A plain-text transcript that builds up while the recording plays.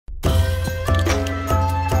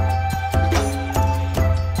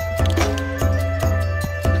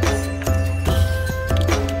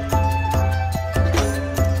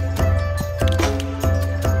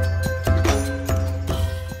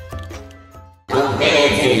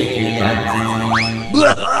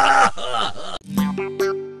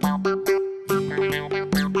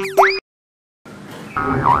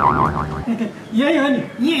यही हो नि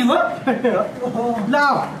यही हो ल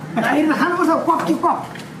बाहिर खानुपर्छ कप कप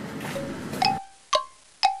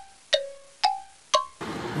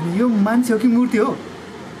यो मान्छे हो कि मूर्ति हो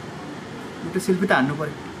एउटा सेल्फी त हान्नु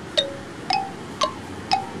पर्यो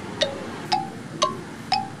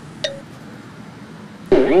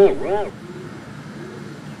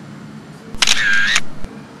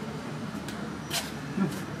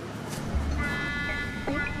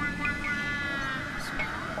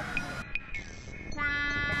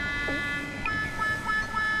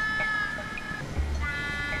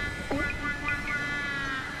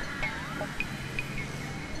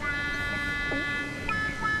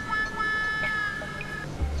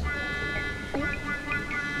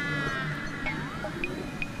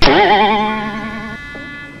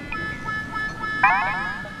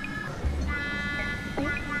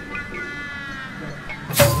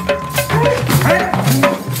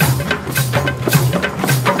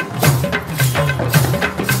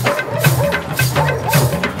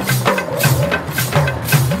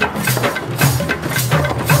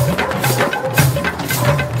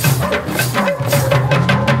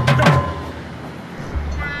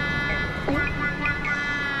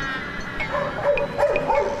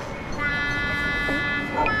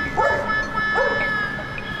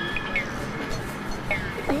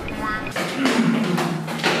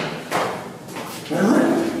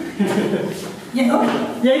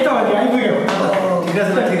यही त हो नि आइपुग्यो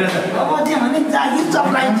ठिक छ अब त्यहाँ भने जागिर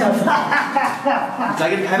चप्लाइन्छ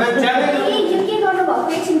जागिर खाना के गर्नु भएको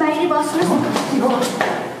एकछिन बाहिरै बस्नुहोस्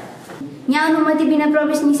यहाँ अनुमति बिना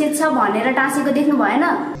प्रवेश निषेध छ भनेर टाँसेको देख्नु भएन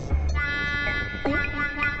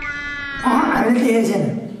हामीले देखेको छैन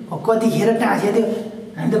कतिखेर टाँसेको थियो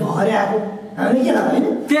हामी त भर्खरै आएको हामी के लाग्यो होइन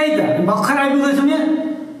त्यही त भर्खर आइपुग्दैछौँ यहाँ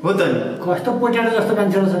हो त कस्तो पोट्याटो जस्तो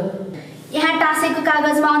मान्छे छ यहाँ टाँसेको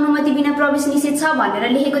कागजमा अनुमति बिना प्रवेश निषेध छ भनेर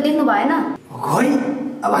लेखेको देख्नु भएन खै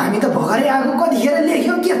अब हामी त भर्खरै आएको कतिखेर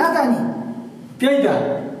लेख्यौ के थाहा त नि त्यही त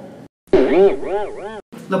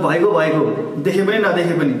ल भएको देखे पनि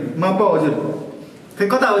नदेखे पनि म पो हजुर खै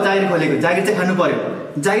कता हो जागिर खोलेको जागिर चाहिँ खानु पर्यो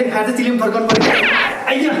जागिर खाएर चाहिँ चिलिम फर्काउनु पर्यो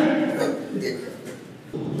आइया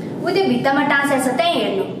उ त्यो भित्तामा टाँसेको छ त्यही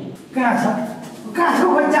हेर्नु कहाँ छ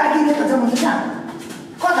जागिर त छ भने कहाँ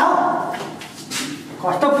कता हो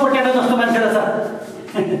कस्तो पोटेटो जस्तो मान्छे रहेछ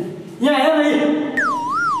यहाँ हेर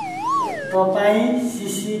तपाईँ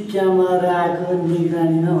सिसी क्यामेराको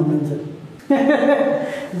निगरानीमा हुनुहुन्छ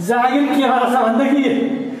जागिर के रहेछ भन्दाखेरि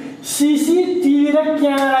सिसिटिभी र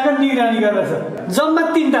क्यामेराको निगरानी गर्दछ जम्मा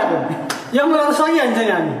 3टाको यो मलाई सकिहाल्छ नि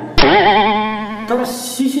हामी तर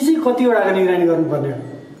सिसी चाहिँ कतिवटाको निगरानी गर्नुपर्ने हो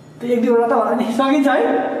त्यो 1-2वटा त होला नि सकिन्छ है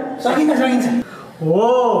सकिन्छ हो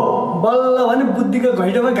बल्ल भने बुद्धिको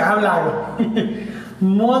घैँटोमा घाम लाग्यो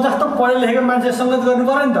म जस्तो पढे लेखेको मान्छे सङ्गत गर्नु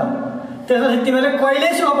पर्यो नि त त्यसपछि तिमीले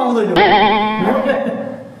कहिल्यै सुख पाउँदैनौ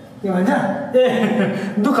के भन्छ ए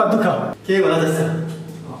दुःख के होला जस्तो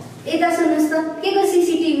यता सुन्नुहोस् त के को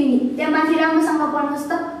सिसिटिभी नि त्यहाँ माथि राम्रोसँग पढ्नुहोस्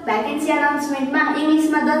त भ्याकेन्सी अनाउन्समेन्टमा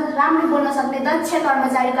इङ्ग्लिसमा राम्रो बोल्न सक्ने दक्ष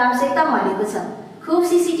कर्मचारीको आवश्यकता भनेको छ खुब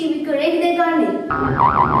सिसिटिभीको रेखदेख गर्ने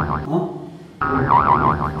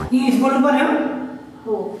इङ्ग्लिस बोल्नु पर्यो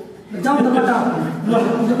हो जाउँ त कता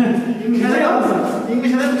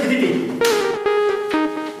इङ्ग्लिस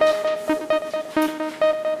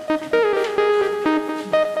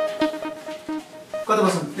कता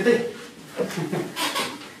बस्नु यतै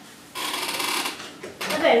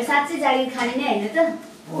तपाईँहरू साँच्चै जागिर खाने नै होइन त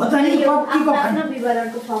हो त नि आफ्नो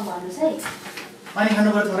विवरणको फर्म भन्नुहोस् है पानी खानु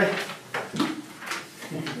पर्छ थोरै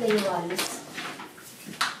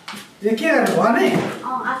यो के गर्नु भने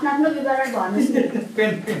आफ्नो विवरण भन्नुहोस्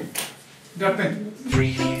पेन डट पेन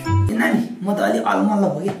नानी म त अलि अलमल्ल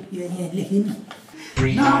भयो यो यहाँ लेखिदिनु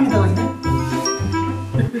नआउने त होइन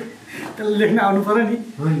त्यसले लेख्न आउनु पर्यो नि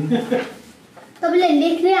तपाईँले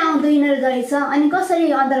लेख्नै आउँदैन रहेछ अनि कसरी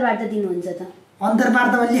अन्तर्वार्ता दिनुहुन्छ त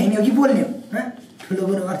अन्तर्वार्तामा लेख्ने हो कि बोल्ने हो ठुलो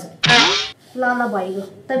कुरो गर्छ ल भइगयो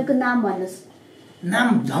तपाईँको नाम भन्नुहोस् नाम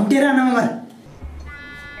झम्टेरा नम्बर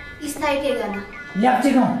स्थायी ठेगाना ल्याप्चे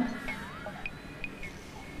गाउँ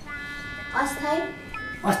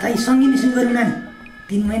अस्थायी सङ्गिनी सुरु गर्नु नानी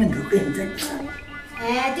 3 महिना ढुक्कै हुन्छ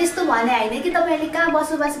त्यस्तो भने होइन कि तपाईँले कहाँ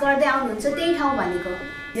बसोबास गर्दै आउनुहुन्छ त्यही ठाउँ भनेको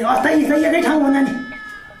ए अस्थायी एकै ठाउँ हो नानी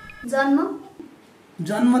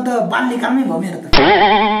जन्म त बाल्यकालमै भयो मेरो त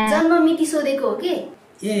जन्म मिति सोधेको हो कि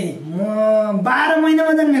ए म 12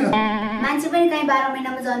 महिनामा जन्मेको मान्छे पनि कहीँ 12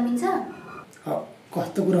 महिनामा जन्मिन्छ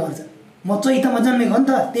कस्तो कुरा गर्छ म चैतमा जन्मेको हो नि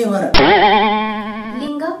त त्यही भएर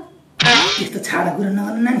लिङ्ग त्यस्तो छाडा कुरा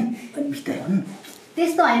नगर्नु नानी अनि बिस्तारै भन्नु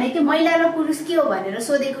त्यस्तो होइन कि महिला र पुरुष के हो भनेर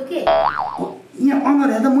सोधेको के यहाँ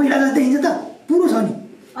अनुहार हेर्दा महिला जस्तै देखिन्छ त पुरुष हो नि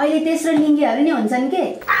अहिले तेस्रो लिङ्गीहरू नि हुन्छन् के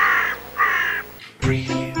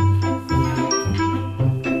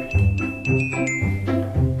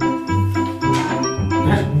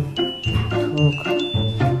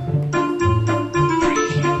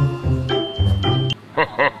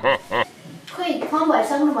खोइ फर्म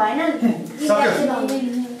भइसक्नु भएन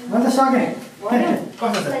म त सकेँ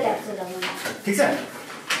ठिक छ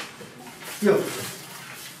यो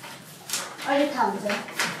अहिले थाहा हुन्छ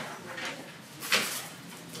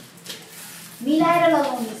मिलाएर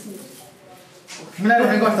लगाउनुहोस् नि मिलाएर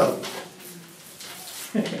भने कस्तो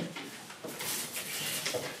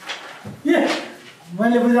ए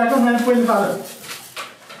मैले बुझाएको मैले पहिलो पालो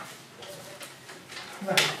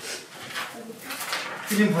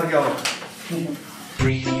फिल्म फर्क्यो अब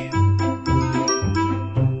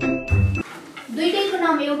दुईटैको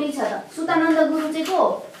नाम एउटै छ त सुतानन्द गुरु चाहिँ को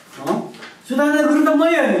हो सुतानन्द गुरु त मै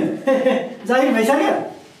हो नि जागिर भइसक्यो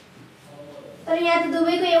तर यहाँ त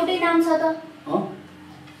दुवैको एउटै नाम छ त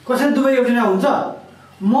कसरी दुवै एउटै नाम हुन्छ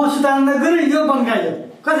म सुतानन्द गुरु यो बङ्गाली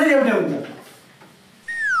कसरी एउटै हुन्छ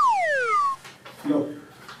यो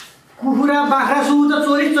कुखुरा बाख्रा सुँगुर त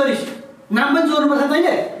चोरिस नाम पनि चोर्नुपर्छ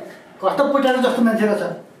तैँले कस्तो पुटारो जस्तो मान्छे रहेछ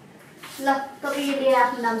ल तपाईँले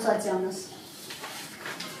आफ्नो नाम सच्याउनुहोस्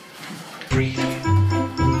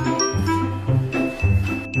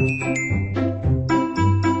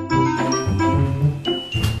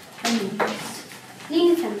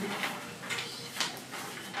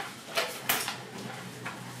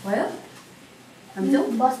भयो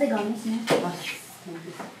बस्दै गर्नुहोस् न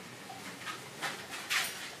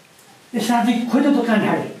ए साथी खोइ त तँ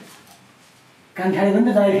कानठाडे पनि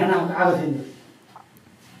त दाइ खाना आएको थियो नि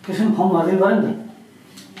त्यसो पनि फर्म भरिदिनु पऱ्यो नि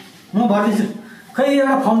त म भरिदिन्छु खै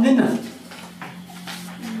एउटा फर्म दिनु न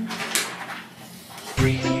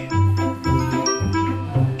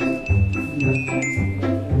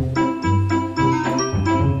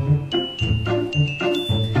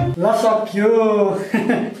ल सक्यो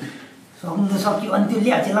सक्नु त सक्यो अनि त्यो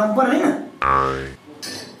ल्याप्चे लाउनु पर्दैन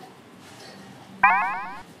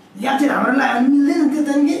ल्याप्चे हाम्रो लगायो भने मिल्दैन त्यो त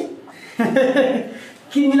नि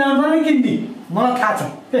किन मिलाउनु पर्ने किन्ने मलाई थाहा छ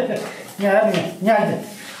यहाँ हेर्नु यहाँ आइज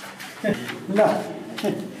ल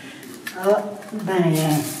अब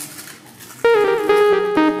दायाँ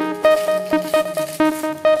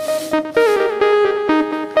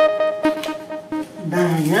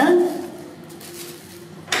दायाँ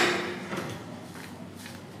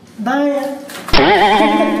दायाँ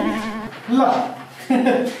ल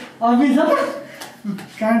अघि छ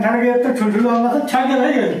कान ठाडको यत्रो ठुल्ठुलो अङ्ग त ठ्याक्कै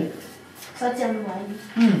भयो नि सच्याउनु भयो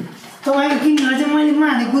नि तपाईँको किन्नुलाई चाहिँ मैले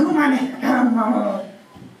माने गुरु माने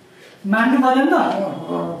मान्नु पऱ्यो नि त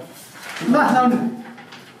ल लाउनु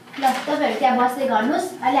ल तपाईँहरू त्यहाँ बस्दै गर्नुहोस्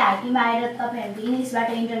अहिले हाकीमा आएर तपाईँहरूको इङ्ग्लिसबाट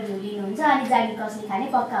इन्टरभ्यू लिनुहुन्छ अनि जागिर कसले खाने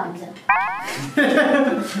पक्का हुन्छ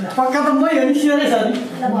पक्का त मै हो नि स्योरै छ नि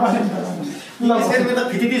ल बस्नुहोस् ल त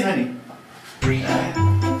फिटिटी छ नि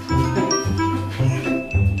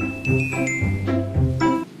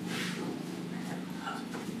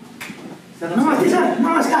नमस्ते सर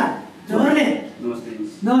नमस्कार जोरले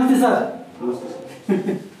नमस्ते सर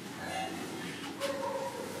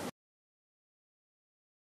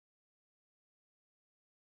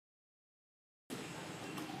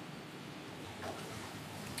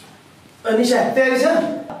निशा तयारी छ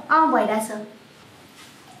भइरहेछ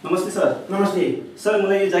नमस्ते सर नमस्ते सर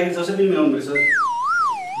मलाई यो जागिर जसरी मिलाउनु पर्छ सर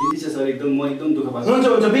बिन्ती छ सर एकदम म एकदम दुःख पाएको हुन्छ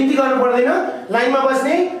हुन्छ बिन्ती गर्नु पर्दैन लाइनमा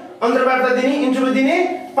बस्ने अन्तर्वार्ता दिने इन्टरभ्यू दिने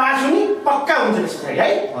पास हुने पक्का हुन्छ त्यसको है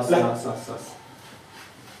हस् हस् हस् हस्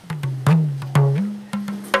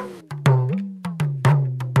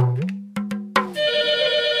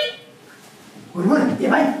गुरुमान ए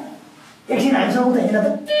भाइ एकछिन हामीसँग उता हेर त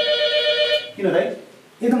किन दाइ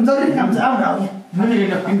एकदम जरुरी काम छ आउन आउ यहाँ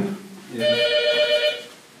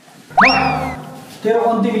तेरो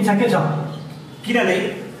अन्तिम इच्छा के छ किन दाइ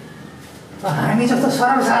हामी जस्तो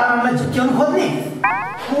सरल साधारणलाई झुक्क्याउनु खोज्ने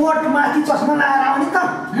कोटमाथि चस्मा लगाएर आउने त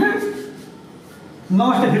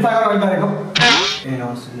नमस्ते फिर्ता गरेर गरेको ए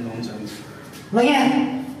हस् हुन्छ हुन्छ ल यहाँ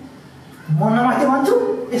म नमस्ते भन्छु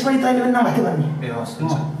यसपालि तैँले पनि नमस्ते भन्ने ए हस्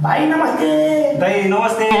हुन्छ भाइ नमस्ते दाइ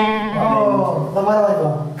नमस्ते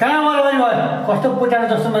कहाँ मलाई भयो कस्तो पुटारो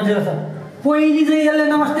जस्तो मान्छे रहेछ पहिले चाहिँ यसले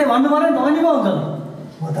नमस्ते भन्नु पऱ्यो नि त अनि पो हुन्छ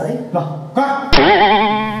हो त है ल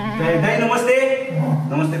दाइ नमस्ते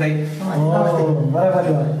नमस्ते दाइ नमस्ते बराबर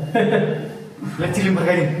भयो चिलिम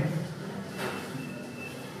फर्काइदिउँ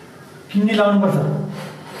किन्ने लाउनुपर्छ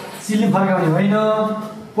सिलिम फर्काउने होइन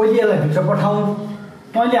पहिले यसलाई भित्र पठाउँ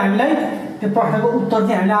तैँले हामीलाई त्यो प्रश्नको उत्तर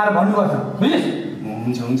चाहिँ हामीले आएर भन्नुपर्छ बुझिस्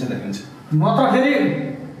हुन्छ हुन्छ दाइ हुन्छ नत्र फेरि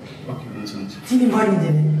ओके हुन्छ हुन्छ चिनी गरिन्छ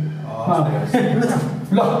नि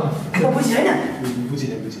ल बुझ्यो होइन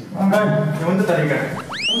बुझिँदै बुझेँ हो नि त तरिका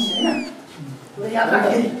होइन याद राख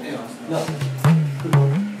फेरि ल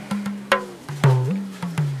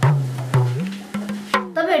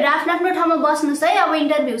तपाईँहरू आफ्नो आफ्नो ठाउँमा बस्नुहोस् है अब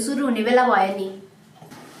इन्टरभ्यू सुरु हुने बेला भयो नि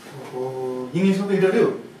इङ्ग्लिसको इन्टरभ्यू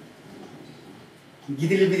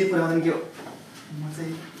गीतले बिदी पुऱ्याउँदैन के हो म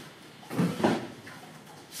चाहिँ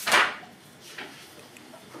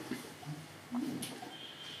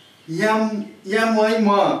यामै म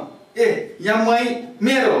यामै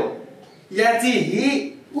मेरो याची हि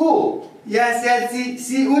ऊ याची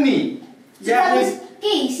सी उनी या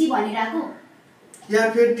के हिसी भनिरहेको या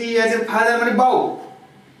फेरि या चाहिँ फादर भने बाउ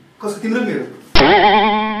कसको तिम्रो मेरो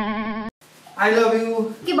आई लभ यु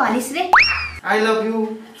के भनिस् रे आई लभ यु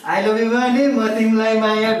भने म तिमीलाई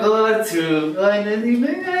माया गर्छु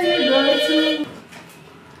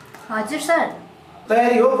हजुर सर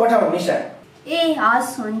तयारी हो पठाऊ निशा ए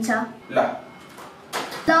हस् हुन्छ ल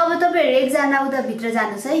अब तपाईँहरू एकजना उता भित्र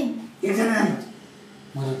जानुहोस् है एकजना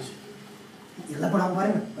यसलाई पढाउनु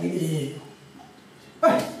परेन अहिले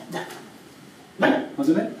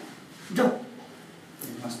हजुर दाइ जाऊ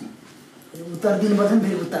उत्तर दिनुपर्छ नि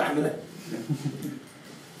फेरि उत्तर हामीलाई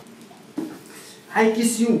आई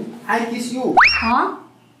किस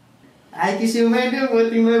यु मैले म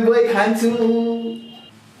तिमीलाई बोइ खान्छु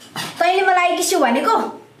तैँले मलाई किस्यौ भनेको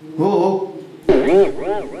हो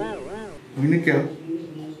होइन क्या हो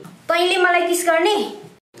तैँले मलाई किस गर्ने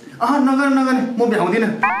नगर्ने म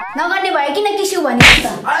भ्याउँदिनँ नगर्ने भयो किन किस्यौ भने त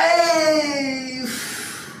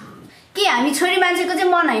के हामी छोरी मान्छेको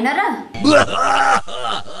चाहिँ मन होइन र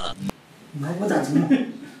म पो जान्छु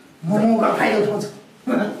म फाइदा उठाउँछु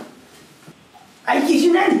आई किस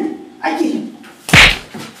यु नानी आई किस यु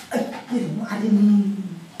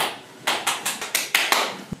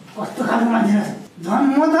कस्तो खालको मान्छे रहेछ झन्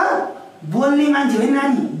म त बोल्ने मान्छे होइन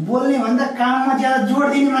नानी बोल्ने भन्दा काममा ज्यादा जोड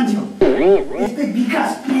दिने मान्छे हो यस्तै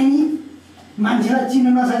विकास प्रेमी मान्छेलाई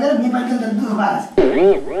चिन्नु नसकेर नेपाली त दुःख पाएको छ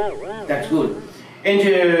That's good. And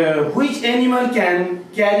which animal can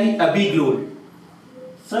carry a big load?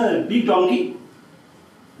 Sir, big donkey.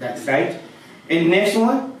 That's right. And next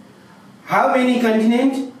one, how many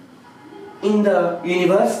continents in the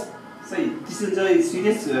universe? Sir, this is a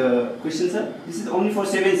serious question, sir. This is only for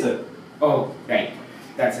 7, sir. Oh, right.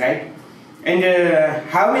 That's right. And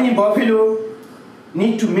how many buffalo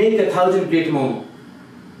need to make 1,000 plate momo?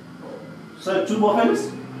 Sir, 2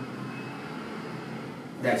 buffaloes.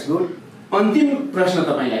 That's good. अन्तिम प्रश्न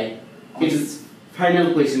तपाईलाई. It is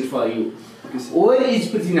final question for you. Okay, sir. Where is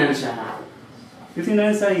Prithinaran Shah?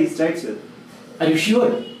 Prithinaran Shah is right, sir. Are you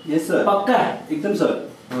sure? Yes, sir. पक्का? एकदम sir.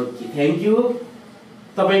 Okay, thank you.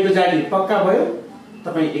 तपाईको जागिर पक्का भयो.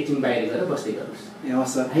 तपाई एकछिन बाहिर गएर बस्दै गर्नुस्. ए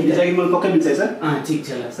हस् सर. यो जागिर मलाई पक्का मिल्छ सर. ठीक छ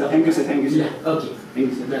ल. Thank you, sir. Thank you, sir. Okay. Thank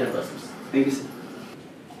you, sir. गएर बस्नुस्. Thank you, sir.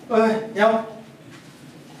 ओए, यहाँ.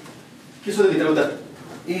 के सोध्दै भित्र उता?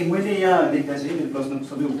 ए मैले यहाँ लेख्दा चाहिँ मेरो प्रश्न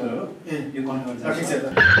सबै उत्तर हो. यो कन्फर्म गर्छ. ठिक छ.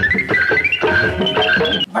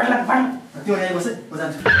 बाड त्यो यहाँ बसे, म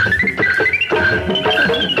जान्छु.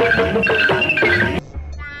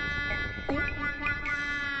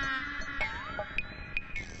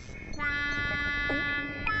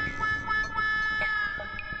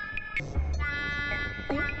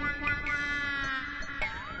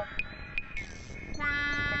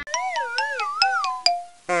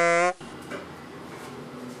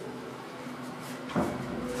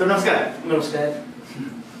 नमस्कार. नमस्कार.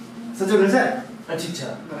 सन्चै हुनुहुन्छ? ठिक छ.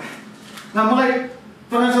 ल मलाई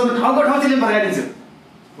तपाईँ सोध्नु ठाउँको ठाउँ चाहिँ फर्काइदिन्छु.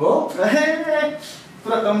 हो?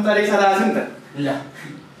 पुरा कर्मचारी सारा आएको छ नि त. ल.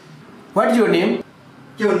 What is your name?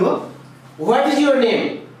 के भन्नुभयो? What is your name?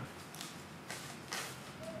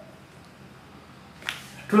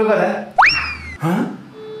 ठुलो कुरा. Huh?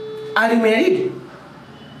 Are you married?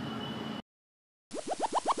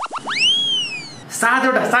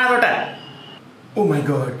 7वटा. Oh my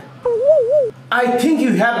god. I think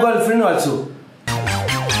you have girlfriend also.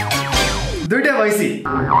 दुईटा भैसी.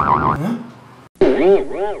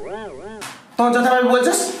 तँ जताभावी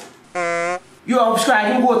बोल्छस्? यो अफिसको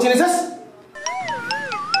आइडिङको चिनेछस्?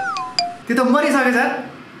 त्यो त मरिसकेछ.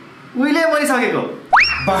 उहिले मरिसकेको.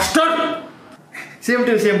 Bastard. Same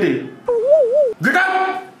to you. Get out.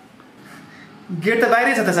 Get त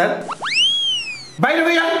बाहिरै छ त सर. बाहिर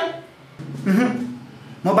गइया.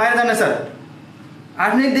 म बाहिर जान्न सर.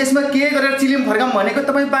 आफ्नै देशमा के गरेर चिलिम फर्काम भनेको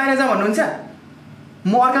तपाईँ बाहिर जा भन्नुहुन्छ?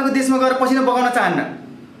 म अर्काको देशमा गएर पसिना बगाउन चाहन्न.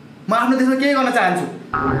 म आफ्नो देशमा के गर्न चाहन्छु.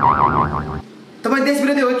 तपाईँ देश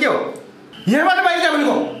विरोधी हो के हो? यहाँबाट बाहिर जा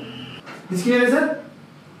भनेको. निस्किने रहेछ?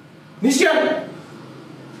 निस्क्या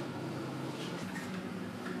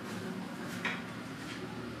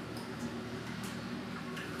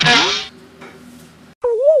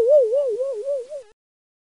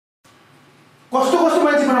कस्तो कस्तो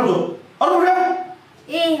मान्छे बनाउँछौ अरु उठा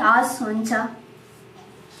ए हस् हुन्छ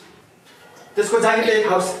त्यसको जागिरले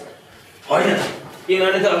खाओस् होइन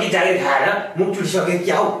यिनीहरूले त अघि जागिर खाएर मुख चुटिसके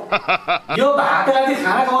क्या हो यो भातलाई चाहिँ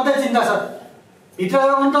खानाको मात्रै चिन्ता छ भित्र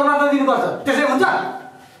गएर अन्तर मात्र दिनुपर्छ त्यसै हुन्छ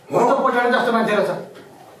कस्तो पोटाडे जस्तो मान्छे रहेछ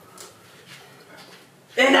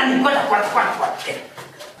ए नानी कता पट पट पट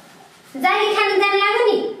जागिर खान जान लाग्यो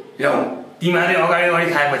नि ल्याउ तिमीहरूले अगाडि अगाडि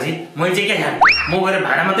खाएपछि मैले चाहिँ के खानु म गएर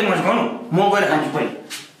भाँडा मात्रै मस्काउनु म गएर खान्छु पहिले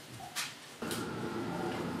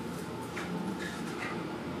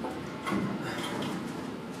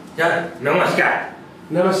नमस्कार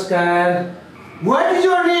नमस्कार What is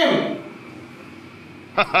your name?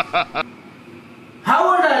 How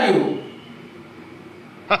old are you?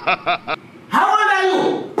 How old are you?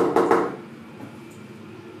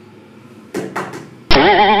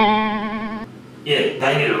 ए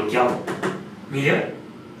दाहिने लो क्या हो मिल्यो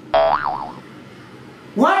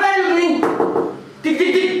What are you doing? Tick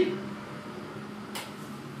tick tick.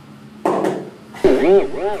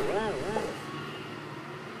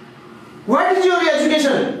 What is your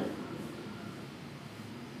education?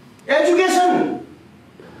 Education.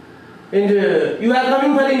 And you are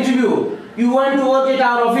coming for interview. You want to work at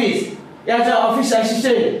our office as an office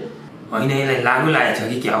assistant. होइन यसलाई लागु लागेको छ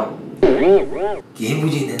कि क्या हो केही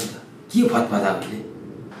बुझिँदैन त के फतफता भने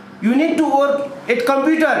You need to work at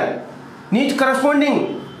computer. Need corresponding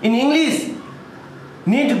in English.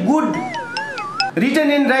 Need good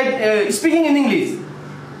written and write speaking in English.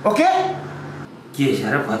 Okay? के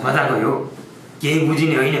साह्रो फतफता गयो केही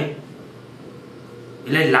बुझिने होइन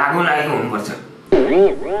यसलाई लागु लागेको हुनुपर्छ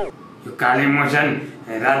यो काले मोसन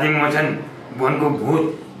राते मोसन वनको भूत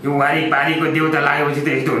यो वारीपारीको देउता लागेपछि त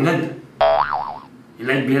यस्तो हुन्छ नि त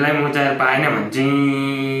यसलाई बेलै मोचाएर पाएन भने चाहिँ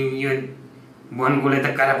यो वनकोले त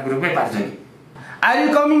खराब रूपमै पार्छ नि Are you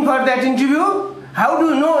coming for that interview? How do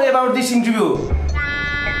you know about this interview?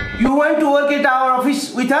 You want to work at our office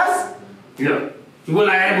with us? ल चुप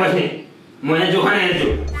लगाएर बस्ने म यहाँ जोखाना हेर्छु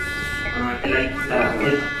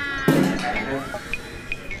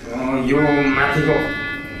यो माथिको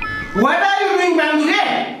What are you doing, Bangure?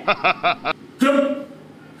 चुप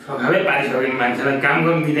सघाबै पारिसकेको मान्छेलाई काम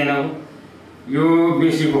गर्नु दिँदैन हो यो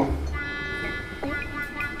बेसीको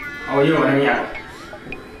अब यो भने यहाँ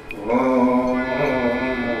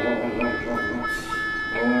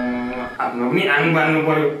आफ्नो पनि आङ बाँध्नु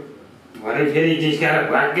पर्यो भरे फेरि जिस्काएर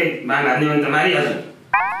भाग्य बाँध हान्ने भने त मारिहाल्छ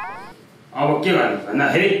अब के गर्नु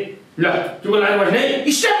भन्दाखेरि ल चुप लागेर बस्ने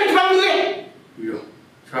Stop it, Bangure! यो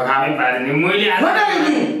सघामै पारिने मैले आज What are you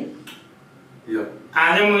doing? यो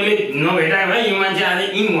आज मैले नभेटाएँ भाइ यो मान्छे आज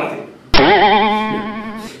यहीँ मथ्यो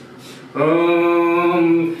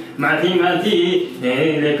माथि माथि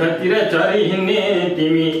लेखतिर चरी हिँड्ने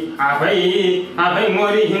तिमी आफै आफै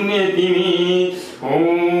मरि हिँड्ने तिमी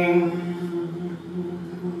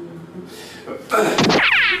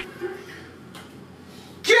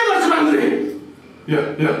के गर्छ Bangure?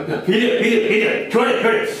 फेरि छोडे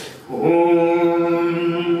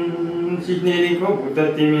सिक्नेरीको भूत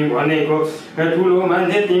तिमी भनेको ठुलो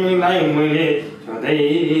मान्छे तिमीलाई मैले सधैँ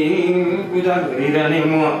पूजा गरिरहने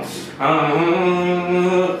म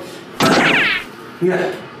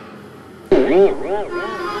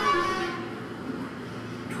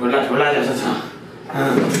छोला जस्तो छ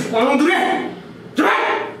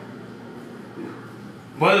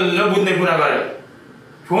बल्ल बुझ्ने कुरा गर्यो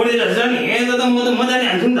छोडे जस्तो नि यता त म त मजाले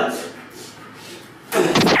हान्छु नि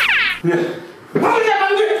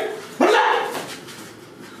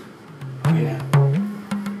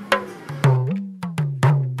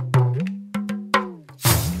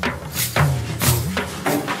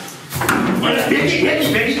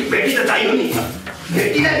भेटी त चाहियो नि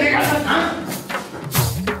भेटीलाई बेकार छ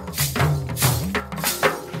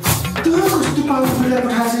त्यो कस्तो Bangure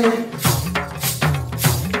पठाएछ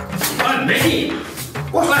भेटी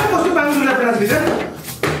कस्तो Bangure पठाएछ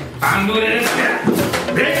पाङ्डुरे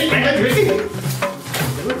भेटी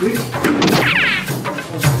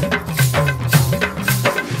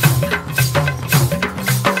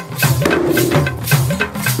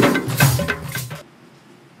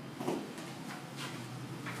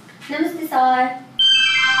नमस्ते सर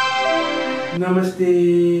नमस्ते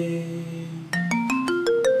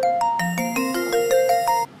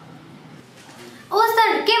ओ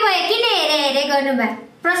सर के भयो किन हेरे गर्नुभयो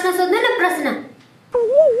प्रश्न सोध्नु न प्रश्न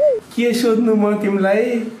के सोध्नु म तिमीलाई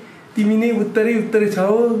तिमी नै उत्तरै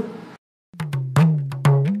छौ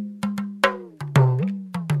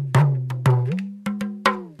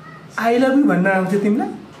आई लभ यु भन्न आउँछ तिमीलाई?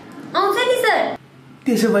 आउँछ नि सर।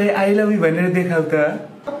 त्यसो भए आई लभ यु भनेर देखाउ त।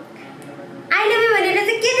 आई लभ यु भनेर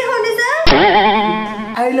चाहिँ के देखाउने सर?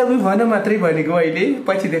 आई लभ यु भन मात्रै भनेको अहिले,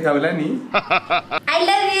 पछि देखाउला नि। I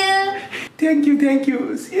love you. Thank you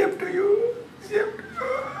same to you.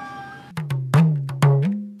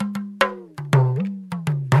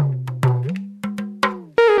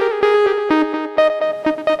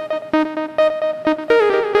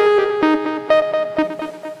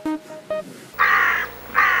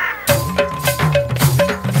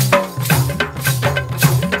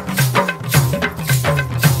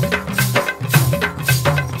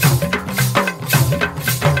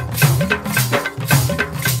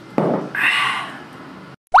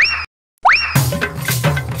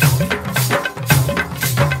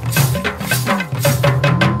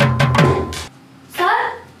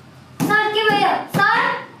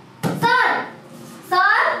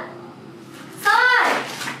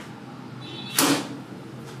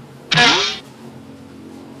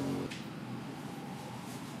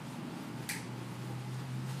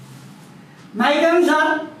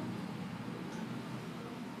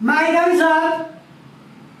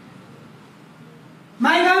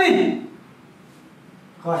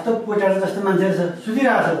 कस्तो पोटार जस्तो मान्छेहरू छ,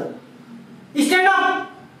 सुतिरहेको छ। स्ट्यान्ड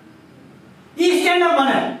अप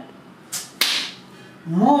भने म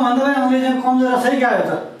भन्दा पनि अङ्ग्रेजी कमजोर सही गयो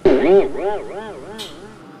त।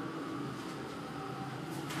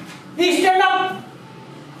 स्ट्यान्ड अप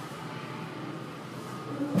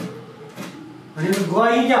भनेको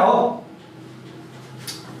गयो क्या हो?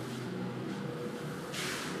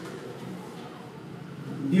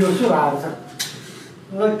 बिहोसो भएको छ।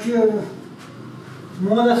 ल के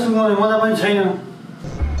मजा सुँगाउने मजा पनि छैन।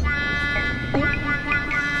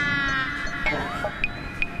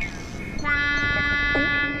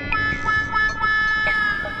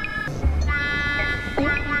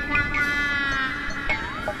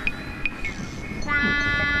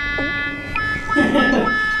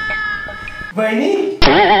 बहिनी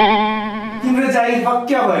तिम्रो जागिर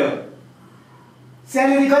पक्का भयो।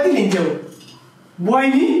 स्यालेरी कति लिन्छौ?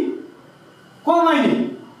 बहिनी को बहिनी?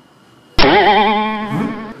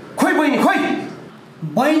 खोइ बहिनी खोइ।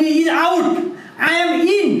 बहिनी is out, I am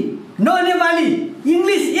in. No Nepali,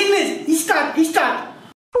 English start.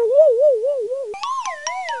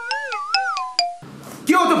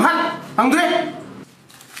 के हो त भाग हाङ्दुरे?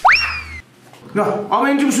 ल अब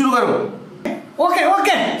इन्टरभ्यू सुरु गरौँ।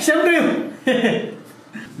 Okay same to you.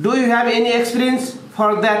 Do you have any experience for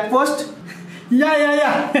that post?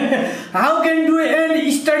 Yeah. How can you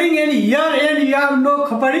and studying and here and you have no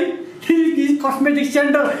khapari? Cosmetic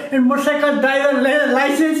center and motorcycle driver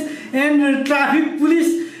license and traffic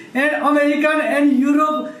police and American and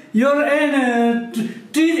Europe your and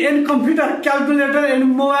trees and computer calculator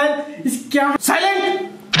and mobile scam. Silent.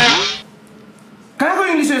 कहाँको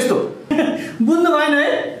English हो यस्तो? बुझ्नु भएन है?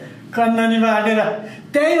 कन्नानी बाटेर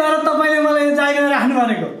त्यही भएर तपाईँले मलाई जागिर राख्नु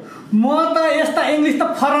भनेको। म त यस्ता इङ्ग्लिस त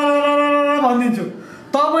फरर भनिदिन्छु।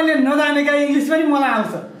 तपाईँले नजानेका इङ्ग्लिस पनि मलाई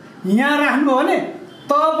आउँछ। यहाँ राख्नुभयो भने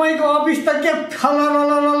तपाईँको अफिस त के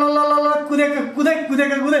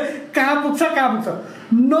कुदेको कहाँ पुग्छ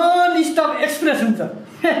नन स्टप एक्सप्रेस हुन्छ।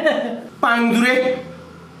 पाङ्दुरे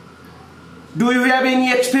do you have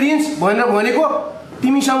any experience भनेर भनेको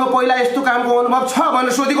तिमीसँग पहिला यस्तो कामको अनुभव छ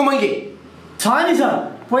भनेर सोधेको मैले। छ नि सर,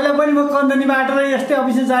 पहिला पनि म कन्दनी बाटेर यस्तै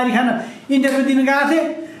अफिसमा जारी खान इन्टरभ्यू दिनु गएको थिएँ।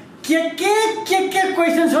 के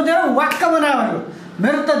क्वेसन सोधेर वाक्क बनायो भनेको।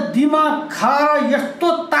 मेरो त दिमाग खाएर यस्तो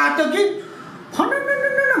तातो कि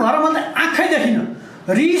भएर मलाई आँखै देखिनँ,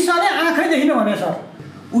 रिसले आँखै देखिनँ भने सर।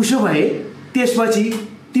 उसो भए त्यसपछि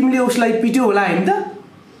तिमीले उसलाई पिट्यो होला होइन त?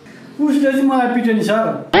 उसले चाहिँ मलाई पिट्यो नि सर।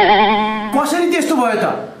 कसरी त्यस्तो भयो त?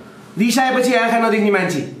 रिसाएपछि आँखा नदेख्ने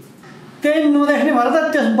मान्छे। त्यही नदेख्ने भएर त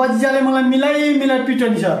त्यस बच्चाले मलाई मिलाई पिट्यो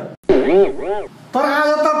नि सर। तर आज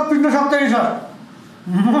त पिट्न सक्दैन सर,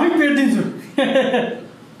 मै पिटिदिन्छु।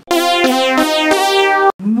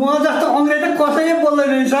 म जस्तो अङ्ग्रेजी त कसैले बोल्दैन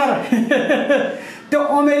नि सर। त्यो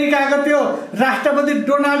अमेरिकाको त्यो राष्ट्रपति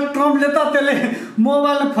डोनाल्ड ट्रम्पले त त्यसले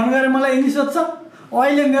मोबाइलमा फोन गरेर मलाई इङ्ग्लिस सोध्छ।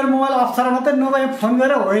 अहिले मेरो मोबाइल अप्सर मात्रै नभए फोन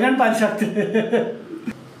गरेर हैरान पारिसक्थ्यो।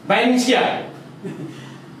 बाहिर निस्किया।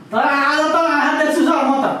 तर आज त आँखा देख्छु सर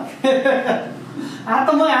म त। आज त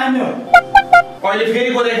म हान्यो। अहिले फेरि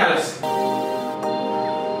कोदै खालोस्।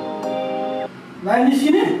 बाहिर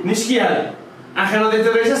निस्किने? निस्किहाल। आँखा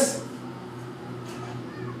नदेख्दो रहेछस्?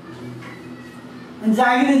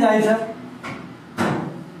 जागिरै जाइछ।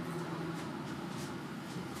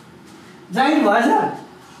 जागिर भएछ?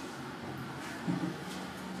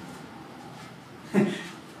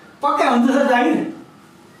 पक्का हुन्छ सर जागिर?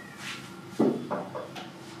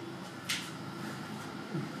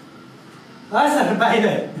 सर बाहिर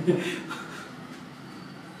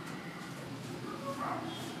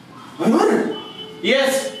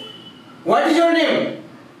Yes. What is your name?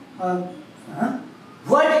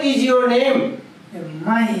 What is your name?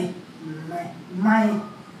 My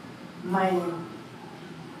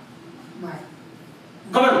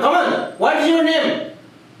Come on. What is your name?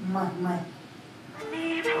 What's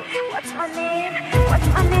my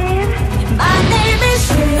name? My name is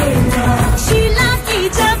Sheila. Sheila ki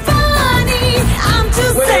Japani. I'm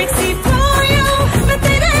too sexy for you, but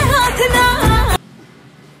tere haath na.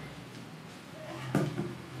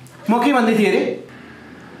 म के भन्दै थिएँ अरे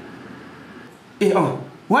ए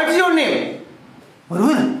What is your name?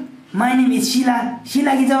 My name is Sheila.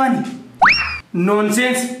 Sheila ki Japani.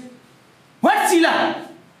 Nonsense. What Sheila?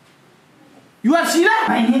 You are Sheila?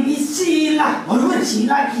 My name is Sheila.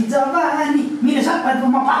 Sheila ki Japani. मेरो साथमा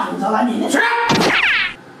म pass हुन्छ होला नि हैन? Shut up!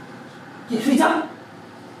 के स्विच अफ?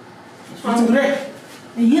 पाङ्ग्रे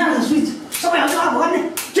यहाँ स्विच सबै हाल्छ अब गर्ने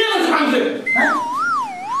के भन्छ पाङ्ग्रे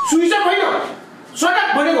स्विच अफ होइन शट अप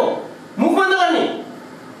भनेको मुख बन्द गर्ने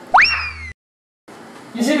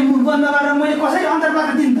यसरी मुख बन्द गरेर मैले कसरी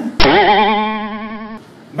अन्तर्वार्ता दिन् त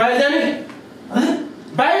बाहिर जाने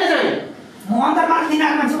बाहिर जाने म अन्तर्वार्ता दिन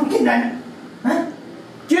आएको मान्छे किन जाने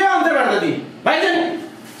के अन्तर्वार्ता दि बाहिर जाने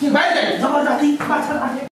जबरजस्ती पाछ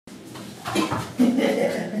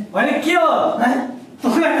भने के हो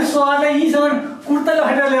तपाईहरुको सवालले यीसँग कुर्ताले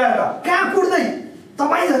फाटेर ल्याएर त कहाँ कुर्दै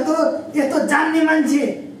तपाई जस्तो यस्तो जान्ने मान्छे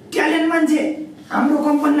ट्यालेन्ट मान्छे हाम्रो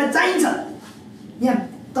कम्पनीलाई चाहिन्छ यहाँ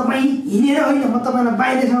तपाई हिनेर होइन म तपाईलाई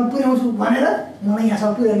बाहिरसम्म पुर्याउँछु भनेर मलाई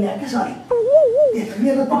यहाँसम्म पुर्याउन ल्याएको सरी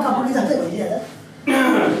मेरो पक्का पक्की जस्तै भइदियो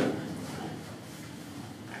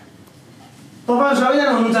तपाईहरु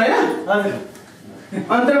सबैजना हुनुहुन्छ हैन हजुर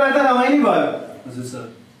अन्तर्वार्ता रमाइलो भयो हजुर सर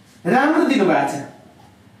राम्रो दिनुभएको छ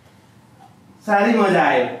साह्रै मजा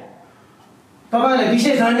आयो तपाईलाई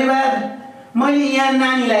विशेष धन्यवाद मैले यहाँ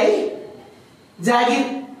नानीलाई जागिर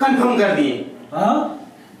कन्फर्म गरिदिएँ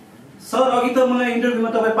सर अघि त मलाई इन्टरभ्यूमा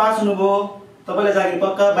तपाईँ पास हुनुभयो तपाईँलाई जागिर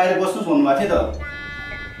पक्का बाहिर बस्नुहोस् भन्नुभएको थियो त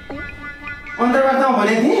अन्तर्वार्तामा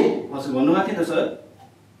भनेको थिएँ हजुर भन्नुभएको थियो त सर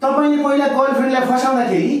तपाईँले पहिला गर्लफ्रेन्डलाई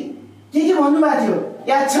फसाउँदाखेरि के भन्नुभएको थियो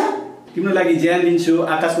याद छ तिम्रो लागि ज्यान दिन्छु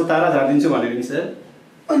आकाशको तारा झारिदिन्छु भनेको नि सर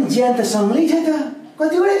अनि ज्यान त सँगै छ त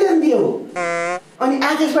कतिवटा ज्यान दियो अनि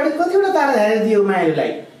आकाशबाट कतिवटा तारा झारेर दियो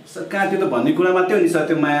मायालाई सर कहाँ त्यो त भन्ने कुरा मात्रै हो नि सर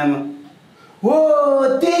त्यो मायामा हो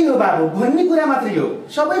त्यही हो बाबु भन्ने कुरा मात्रै हो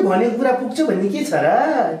सबै भनेको कुरा पुग्छ भन्ने के छ र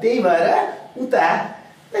त्यही भएर उता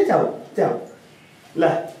जाऊ ल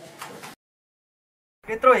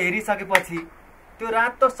त्यत्रो हेरिसकेपछि त्यो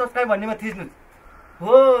रातो सब्स्क्राइब भन्नेमा थिच्नु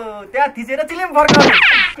हो त्यहाँ थिचेर चिले पनि फर्काउनु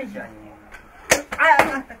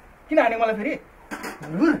किन हाने मलाई फेरि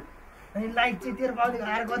अनि लाइक चाहिँ तेरो बाउले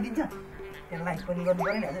आएर गरिदिन्छ त्यहाँ लाइक पनि गर्नु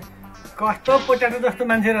पऱ्यो नि हजुर कस्तो पोट्याटो जस्तो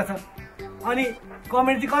मान्छे रहेछ अनि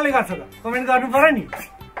कमेन्ट चाहिँ कसले गर्छ त कमेन्ट गर्नु पर्यो नि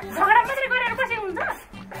झगडा मात्रै गरेर कसरी हुन्छ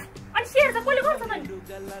अनि शेयर चाहिँ कसले गर्छ त नि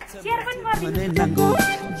शेयर पनि गर्दिन्छ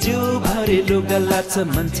जिउ भरि लुगा लाग्छ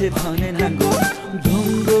मान्छे भने नाङ्गो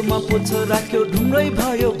ढुङ्गोमा पुच्छर राख्यो ढुङ्गै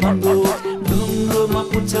भयो भाङ्गो ढुङ्गोमा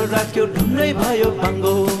पुच्छर राख्यो ढुङ्गै भयो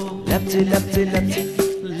भाङ्गो ल्याप्चे